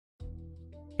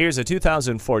Here's a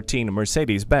 2014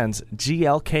 Mercedes-Benz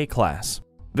GLK class.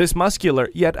 This muscular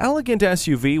yet elegant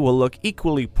SUV will look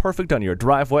equally perfect on your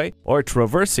driveway or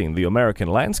traversing the American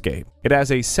landscape. It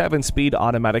has a 7-speed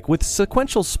automatic with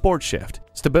sequential sport shift,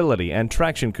 stability and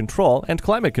traction control, and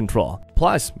climate control.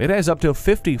 Plus, it has up to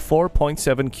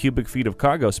 54.7 cubic feet of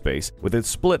cargo space with its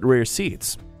split rear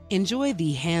seats. Enjoy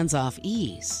the hands-off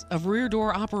ease of rear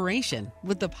door operation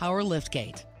with the power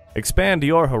liftgate. Expand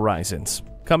your horizons.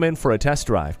 Come in for a test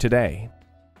drive today.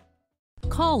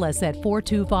 Call us at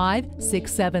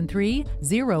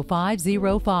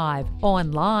 425-673-0505,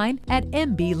 online at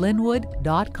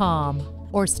mblynnwood.com,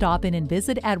 or stop in and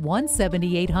visit at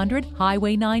 17800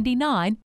 Highway 99,